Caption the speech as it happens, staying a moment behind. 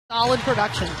Solid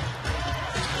production.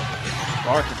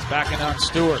 Larkins backing on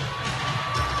Stewart.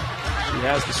 She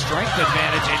has the strength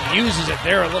advantage and uses it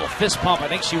there. A little fist pump. I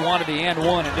think she wanted the and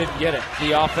one and didn't get it.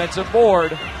 The offensive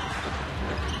board.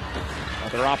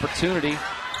 Another opportunity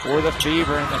for the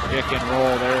Fever in the pick and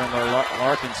roll there. And the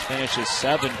Larkins finishes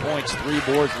 7 points, 3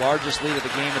 boards. Largest lead of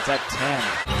the game. It's at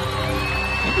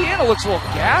 10. Indiana looks a little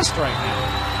gassed right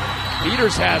now.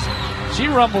 Peters has it. She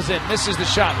rumbles in, misses the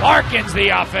shot. Larkins the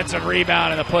offensive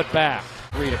rebound and the putback.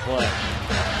 3 to play.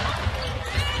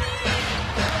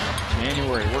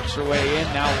 January works her way in.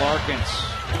 Now Larkins,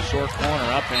 short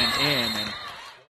corner up and in. And